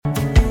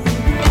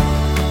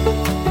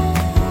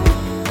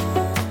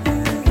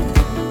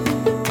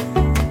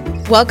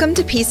Welcome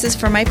to Pieces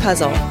for My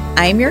Puzzle.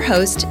 I'm your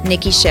host,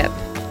 Nikki Ship,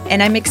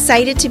 and I'm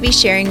excited to be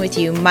sharing with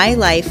you my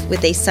life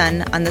with a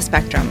son on the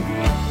spectrum.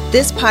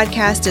 This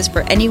podcast is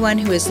for anyone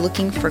who is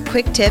looking for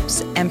quick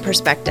tips and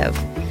perspective,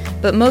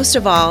 but most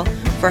of all,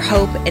 for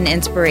hope and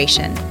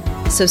inspiration.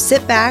 So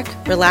sit back,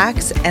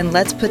 relax, and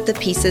let's put the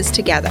pieces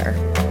together.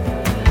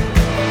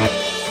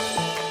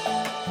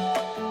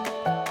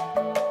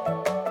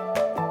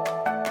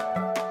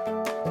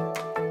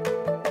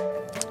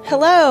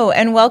 Hello,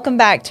 and welcome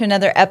back to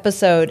another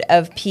episode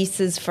of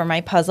Pieces for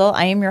My Puzzle.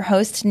 I am your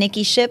host,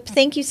 Nikki Ship.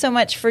 Thank you so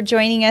much for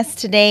joining us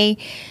today.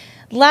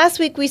 Last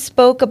week, we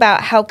spoke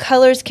about how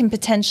colors can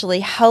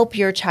potentially help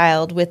your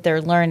child with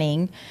their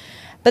learning.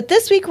 But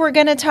this week, we're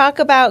going to talk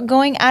about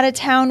going out of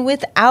town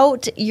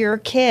without your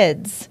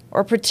kids,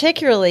 or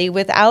particularly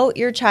without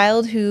your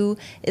child who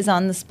is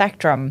on the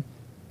spectrum.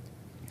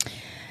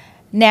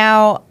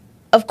 Now,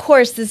 of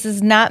course, this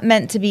is not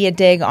meant to be a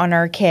dig on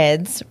our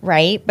kids,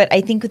 right? But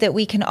I think that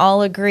we can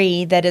all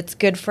agree that it's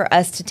good for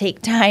us to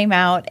take time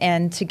out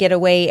and to get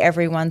away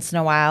every once in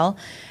a while.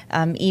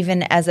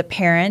 Even as a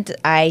parent,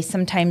 I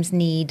sometimes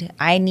need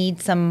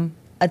some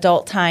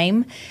adult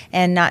time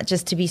and not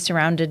just to be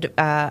surrounded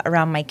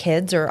around my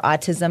kids or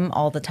autism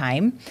all the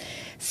time.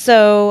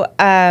 So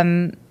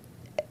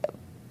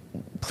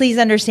please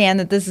understand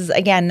that this is,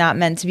 again, not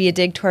meant to be a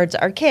dig towards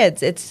our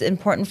kids. It's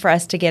important for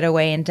us to get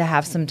away and to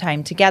have some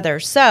time together.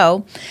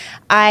 So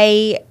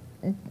I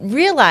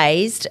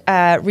realized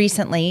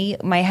recently,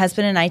 my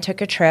husband and I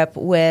took a trip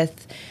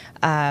with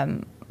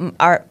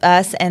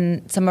us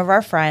and some of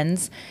our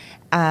friends.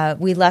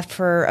 We left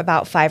for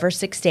about 5 or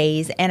 6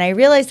 days, and I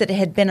realized that it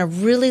had been a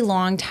really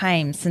long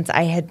time since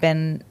I had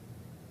been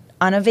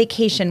on a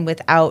vacation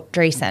without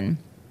Drayson.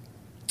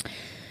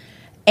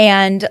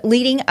 And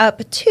leading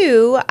up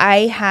to,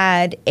 I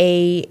had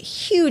a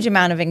huge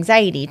amount of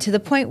anxiety to the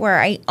point where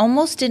I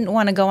almost didn't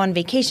want to go on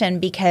vacation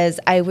because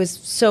I was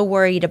so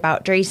worried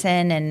about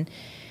Drayson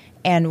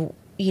and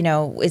you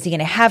know, is he going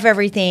to have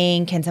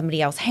everything? Can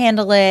somebody else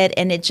handle it?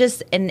 And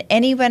and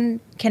anyone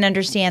can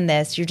understand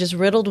this. You're just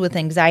riddled with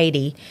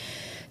anxiety.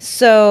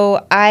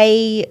 So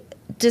I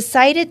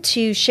decided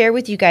to share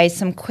with you guys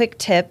some quick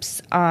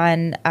tips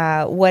on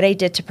what I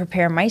did to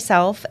prepare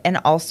myself and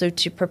also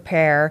to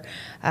prepare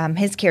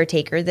his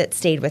caretaker that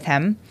stayed with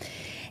him.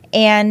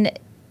 And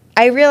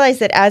I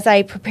realized that as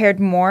I prepared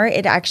more,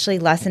 it actually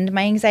lessened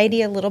my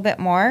anxiety a little bit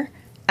more.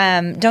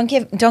 Don't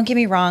get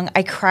me wrong,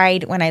 I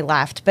cried when I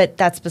left, but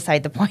that's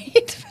beside the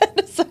point.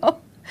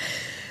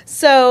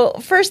 So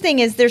first thing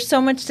is there's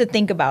so much to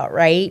think about,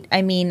 right?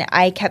 I mean,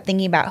 I kept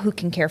thinking about who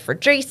can care for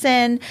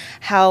Drayson,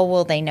 how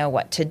will they know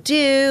what to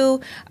do,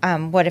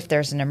 what if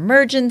there's an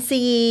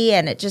emergency,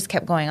 and it just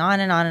kept going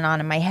on and on and on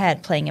in my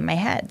head, playing in my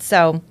head.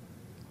 So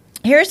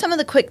here are some of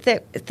the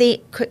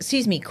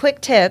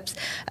quick tips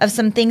of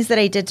some things that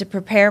I did to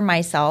prepare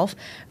myself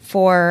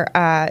for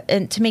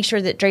and to make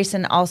sure that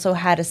Drayson also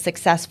had a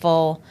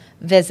successful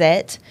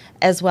visit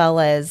as well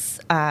as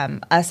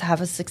us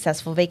have a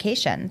successful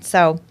vacation.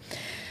 So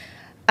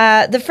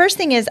the first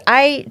thing is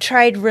I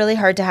tried really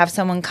hard to have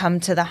someone come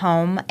to the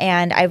home,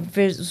 and I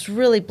was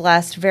really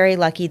blessed, very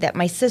lucky that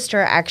my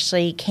sister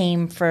actually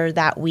came for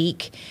that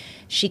week.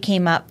 She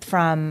came up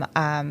from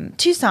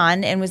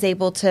Tucson and was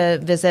able to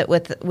visit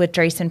with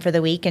Drayson for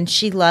the week, and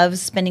she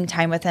loves spending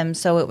time with him,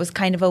 so it was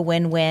kind of a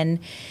win-win.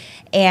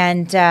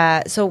 And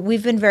so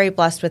we've been very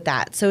blessed with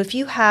that. So if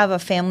you have a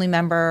family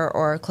member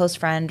or a close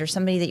friend or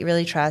somebody that you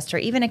really trust or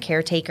even a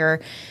caretaker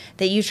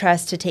that you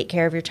trust to take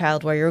care of your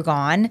child while you're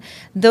gone,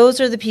 those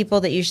are the people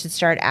that you should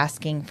start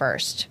asking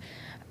first.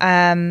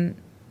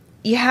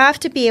 You have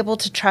to be able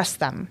to trust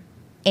them.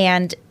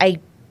 And I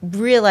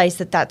realize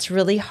that that's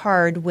really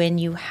hard when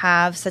you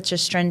have such a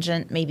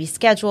stringent maybe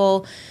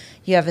schedule.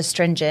 You have a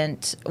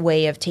stringent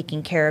way of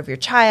taking care of your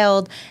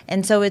child,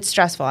 and so it's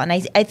stressful. And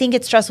I think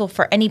it's stressful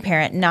for any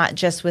parent, not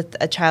just with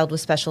a child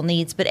with special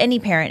needs, but any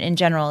parent in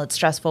general. It's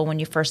stressful when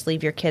you first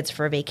leave your kids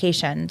for a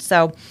vacation.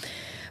 So,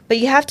 but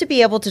you have to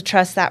be able to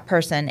trust that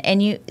person,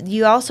 and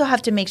you also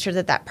have to make sure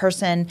that that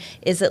person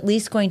is at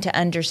least going to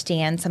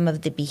understand some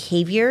of the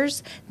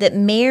behaviors that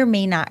may or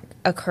may not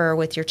occur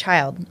with your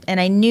child.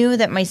 And I knew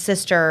that my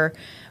sister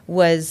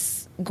was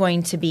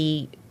going to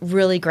be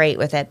really great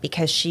with it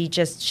because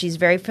she's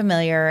very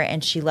familiar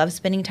and she loves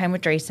spending time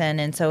with Drayson,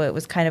 and so it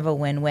was kind of a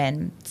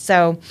win-win.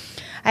 So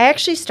I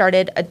actually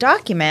started a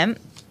document,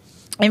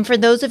 and for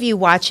those of you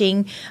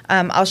watching,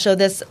 I'll show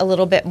this a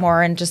little bit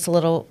more in just a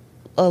little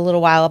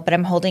while, but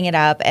I'm holding it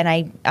up, and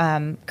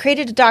I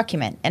created a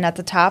document, and at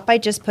the top I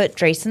just put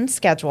Drayson's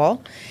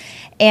schedule,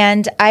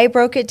 and I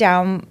broke it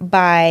down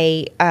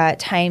by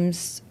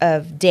times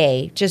of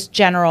day, just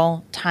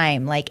general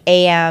time, like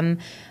AM,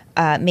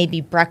 maybe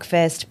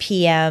breakfast,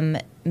 PM,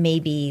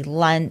 maybe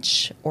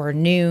lunch or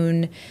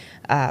noon,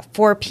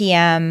 4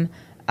 p.m.,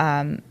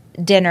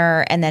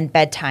 dinner, and then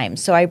bedtime.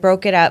 So I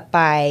broke it up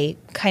by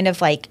kind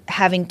of like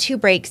having 2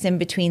 breaks in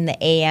between the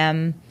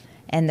AM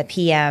and the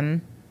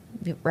PM,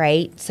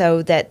 right?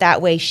 So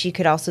that way she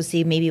could also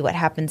see maybe what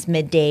happens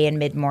midday and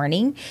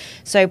mid-morning.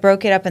 So I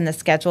broke it up in the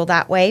schedule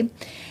that way.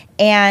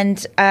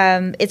 And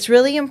it's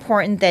really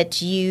important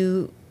that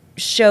you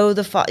show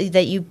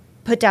that you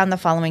put down the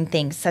following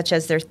things, such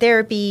as their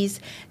therapies,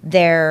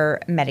 their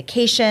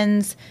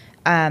medications,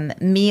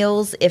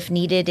 meals if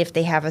needed, if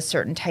they have a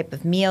certain type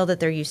of meal that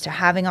they're used to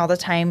having all the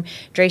time.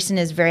 Drayson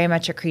is very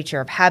much a creature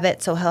of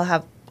habit, so he'll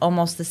have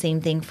almost the same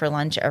thing for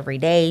lunch every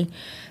day.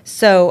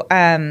 So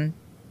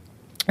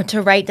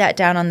to write that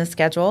down on the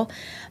schedule.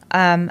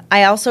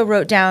 I also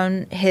wrote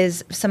down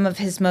some of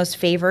his most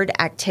favored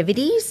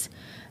activities.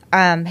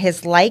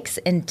 His likes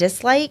and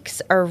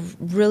dislikes are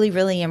really,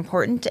 really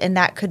important, and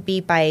that could be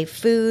by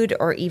food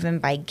or even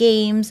by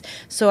games.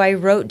 So I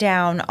wrote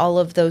down all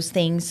of those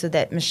things so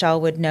that Michelle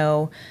would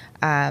know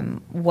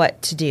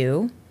what to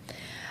do.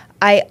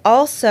 I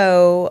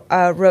also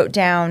wrote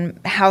down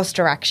house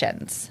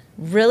directions.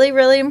 Really,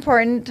 really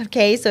important.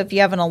 Okay, so if you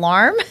have an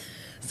alarm,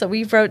 so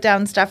we wrote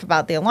down stuff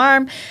about the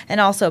alarm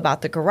and also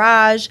about the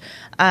garage,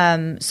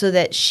 so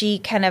that she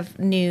kind of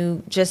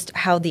knew just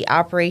how the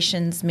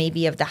operations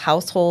maybe of the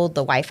household,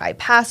 the Wi-Fi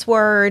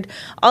password,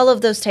 all of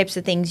those types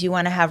of things you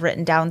want to have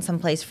written down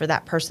someplace for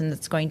that person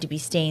that's going to be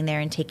staying there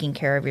and taking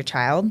care of your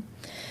child.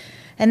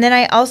 And then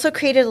I also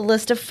created a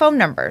list of phone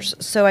numbers.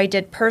 So I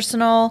did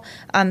personal,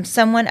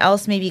 someone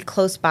else maybe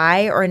close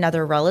by or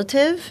another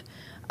relative.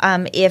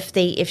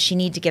 If she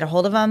need to get a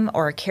hold of them,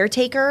 or a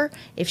caretaker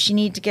if she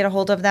need to get a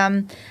hold of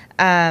them.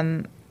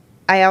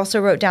 I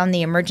also wrote down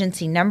the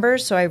emergency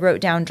numbers. So I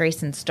wrote down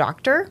Drayson's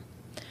doctor,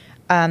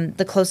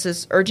 the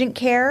closest urgent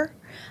care.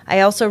 I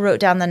also wrote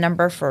down the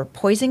number for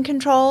poison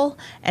control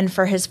and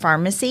for his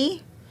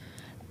pharmacy.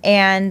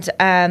 And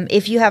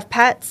if you have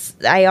pets,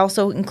 I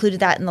also included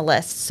that in the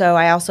list. So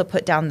I also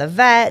put down the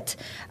vet,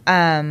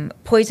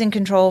 poison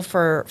control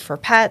for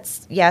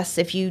pets. Yes,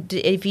 if you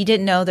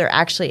didn't know, there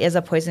actually is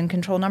a poison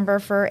control number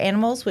for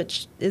animals,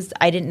 which is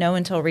I didn't know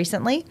until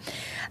recently.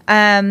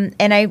 And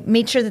I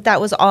made sure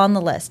that was all on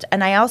the list.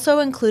 And I also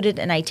included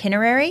an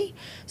itinerary,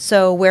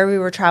 so where we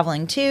were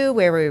traveling to,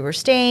 where we were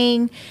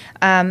staying.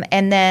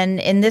 And then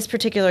in this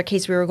particular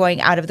case, we were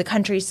going out of the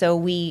country, so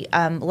we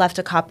left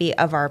a copy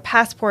of our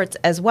passports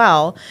as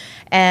well.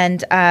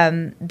 And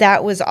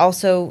that was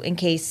also in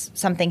case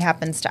something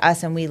happens to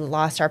us and we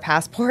lost our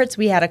passports.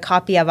 We had a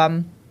copy of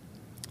them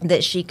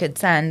that she could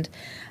send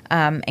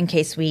in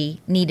case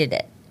we needed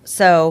it.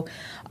 So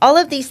all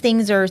of these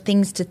things are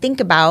things to think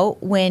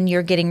about when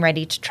you're getting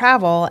ready to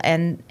travel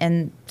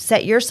and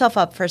set yourself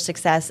up for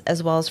success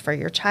as well as for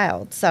your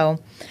child. So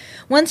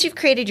once you've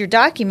created your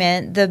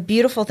document, the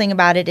beautiful thing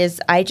about it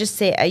is I just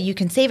say you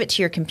can save it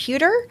to your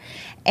computer,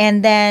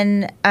 and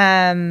then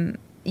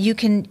you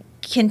can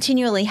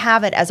continually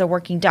have it as a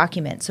working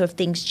document. So if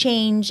things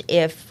change,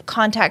 if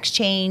contacts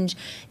change,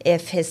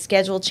 if his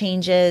schedule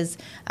changes,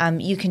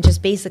 you can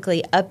just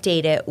basically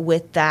update it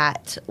with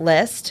that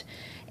list,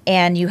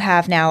 and you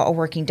have now a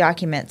working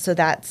document. So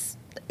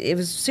it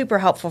was super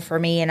helpful for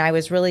me, and I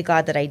was really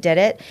glad that I did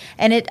it.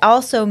 And it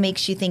also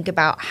makes you think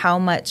about how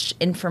much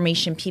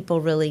information people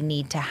really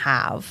need to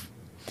have.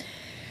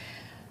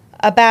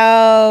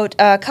 About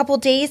a couple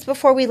days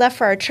before we left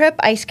for our trip,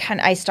 I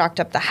stocked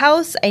up the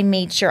house. I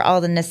made sure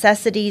all the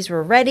necessities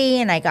were ready,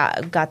 and I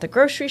got the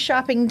grocery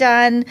shopping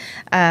done.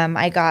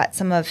 I got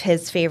some of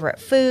his favorite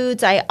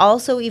foods. I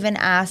also even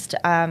asked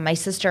my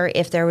sister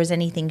if there was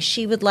anything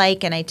she would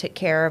like, and I took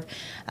care of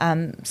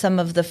some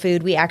of the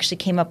food. We actually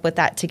came up with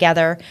that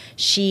together.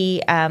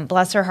 She,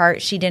 bless her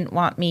heart, she didn't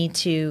want me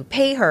to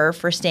pay her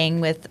for staying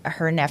with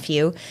her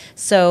nephew,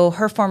 so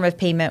her form of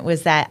payment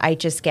was that I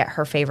just get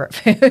her favorite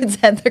foods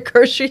at the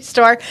grocery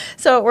store.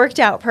 So it worked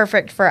out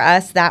perfect for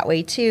us that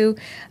way too.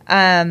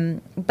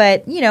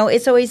 But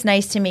it's always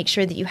nice to make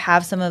sure that you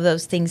have some of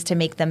those things to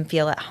make them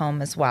feel at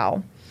home as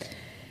well.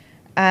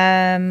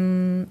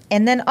 And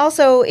then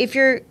also, if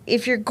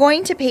you're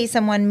going to pay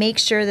someone, make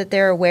sure that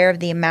they're aware of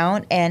the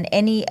amount and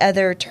any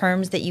other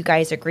terms that you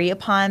guys agree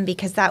upon,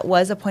 because that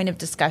was a point of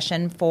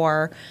discussion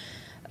for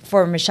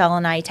Michelle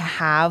and I to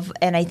have.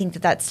 And I think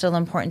that that's still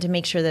important to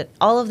make sure that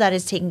all of that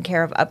is taken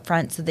care of up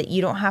front, so that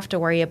you don't have to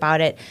worry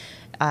about it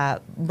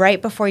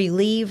right before you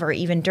leave, or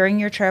even during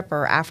your trip,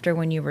 or after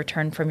when you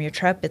return from your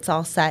trip. It's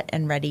all set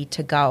and ready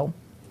to go.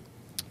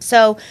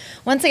 So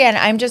once again,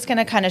 I'm just going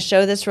to kind of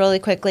show this really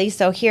quickly.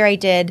 So here I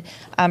did,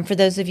 for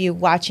those of you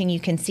watching, you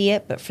can see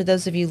it, but for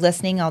those of you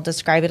listening, I'll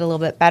describe it a little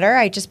bit better.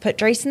 I just put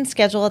Drayson's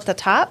schedule at the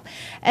top,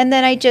 and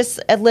then I just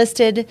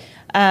listed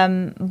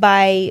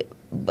by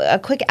a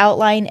quick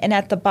outline, and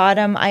at the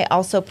bottom, I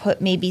also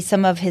put maybe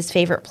some of his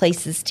favorite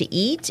places to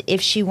eat.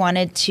 If she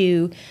wanted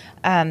to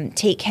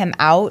take him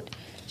out,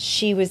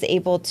 she was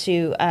able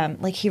to,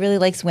 he really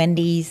likes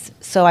Wendy's,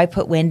 so I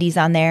put Wendy's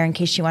on there in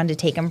case she wanted to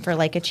take him for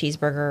like a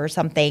cheeseburger or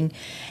something.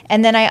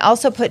 And then I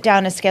also put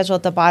down a schedule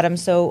at the bottom.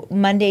 So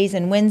Mondays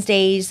and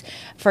Wednesdays,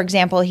 for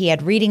example, he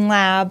had reading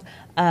lab.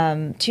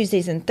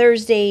 Tuesdays and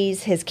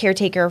Thursdays, his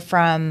caretaker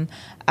from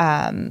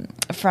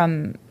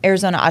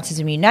Arizona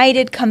Autism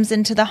United comes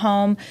into the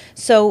home.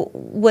 So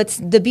what's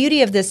the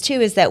beauty of this too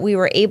is that we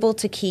were able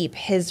to keep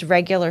his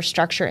regular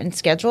structure and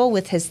schedule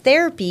with his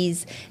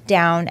therapies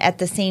down at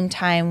the same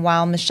time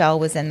while Michelle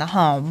was in the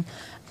home.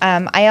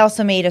 I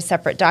also made a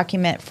separate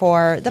document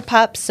for the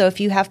pups. So if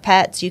you have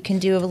pets, you can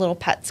do a little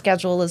pet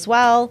schedule as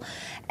well.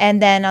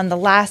 And then on the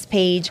last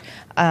page,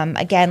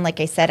 again, like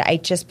I said, I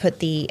just put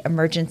the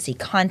emergency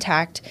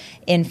contact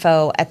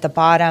info at the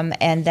bottom.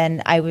 And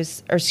then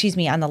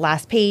on the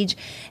last page.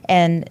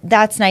 And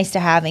that's nice to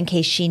have in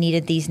case she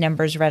needed these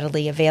numbers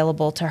readily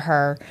available to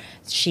her.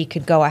 She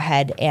could go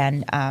ahead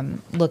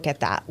and look at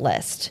that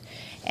list.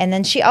 And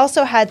then she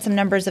also had some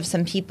numbers of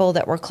some people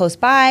that were close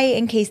by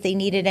in case she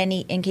needed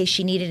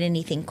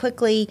anything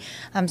quickly.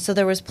 So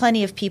there was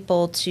plenty of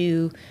people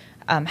to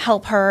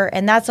help her.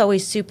 And that's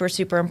always super,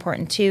 super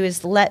important too,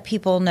 is let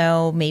people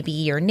know, maybe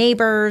your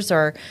neighbors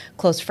or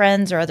close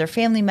friends or other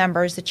family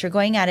members, that you're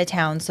going out of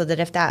town, so that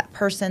if that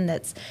person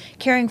that's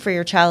caring for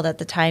your child at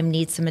the time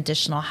needs some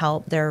additional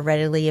help, they're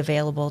readily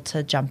available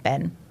to jump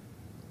in.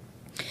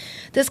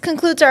 This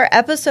concludes our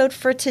episode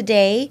for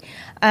today.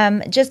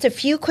 Just a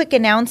few quick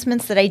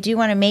announcements that I do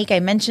want to make. I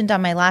mentioned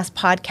on my last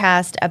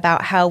podcast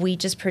about how we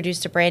just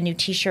produced a brand new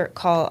t-shirt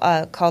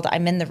called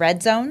I'm in the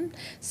Red Zone.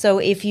 So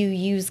if you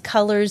use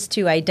colors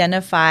to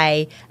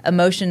identify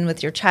emotion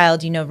with your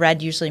child,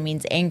 red usually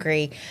means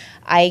angry.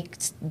 I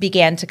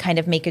began to kind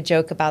of make a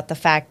joke about the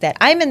fact that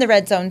I'm in the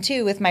red zone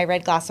too with my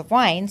red glass of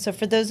wine. So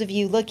for those of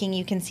you looking,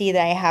 you can see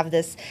that I have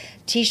this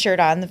t-shirt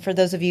on for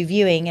those of you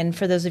viewing, and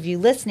for those of you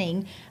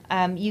listening,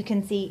 you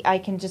can see, I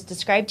can just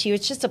describe to you,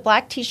 it's just a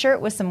black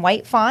t-shirt with some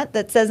white font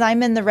that says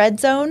I'm in the red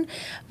zone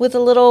with a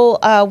little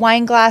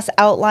wine glass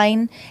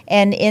outline.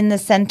 And in the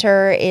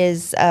center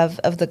is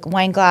of the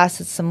wine glass,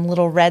 it's some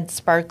little red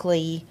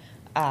sparkly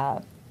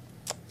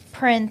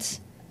print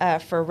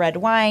for red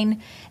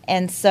wine.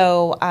 And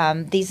so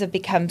these have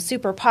become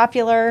super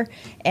popular,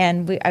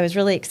 and I was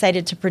really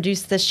excited to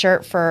produce this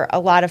shirt for a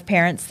lot of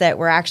parents that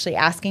were actually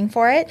asking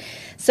for it.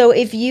 So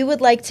if you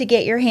would like to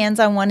get your hands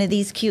on one of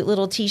these cute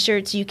little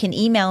t-shirts, you can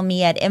email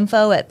me at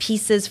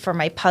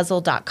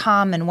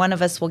info@piecesformypuzzle.com, and one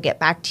of us will get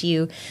back to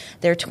you.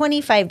 They're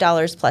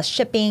 $25 plus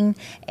shipping,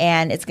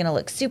 and it's going to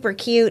look super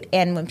cute.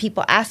 And when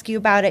people ask you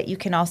about it, you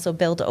can also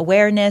build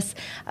awareness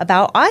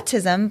about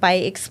autism by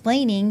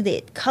explaining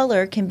that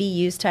color can be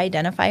used to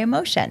identify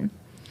emotion.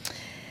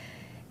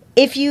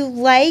 If you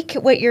like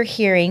what you're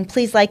hearing,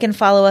 please like and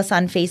follow us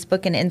on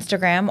Facebook and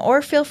Instagram,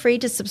 or feel free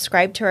to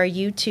subscribe to our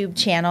YouTube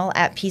channel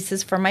at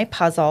Pieces for My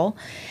Puzzle.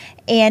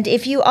 And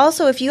if you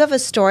have a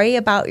story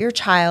about your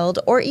child,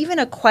 or even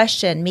a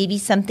question, maybe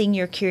something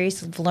you're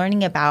curious of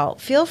learning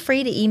about, feel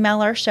free to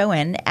email our show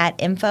in at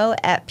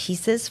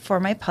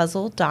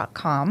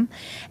info@piecesformypuzzle.com,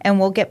 and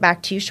we'll get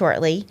back to you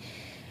shortly.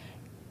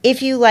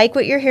 If you like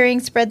what you're hearing,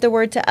 spread the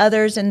word to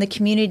others in the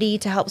community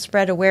to help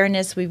spread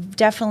awareness. We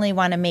definitely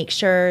want to make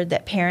sure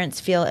that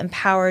parents feel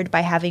empowered by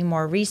having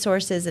more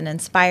resources and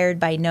inspired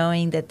by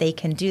knowing that they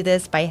can do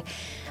this by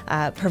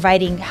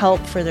providing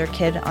help for their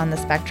kid on the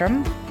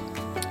spectrum.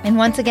 And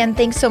once again,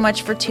 thanks so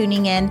much for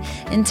tuning in.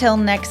 Until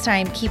next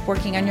time, keep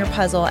working on your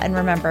puzzle, and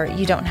remember,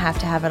 you don't have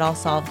to have it all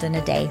solved in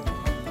a day.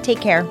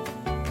 Take care.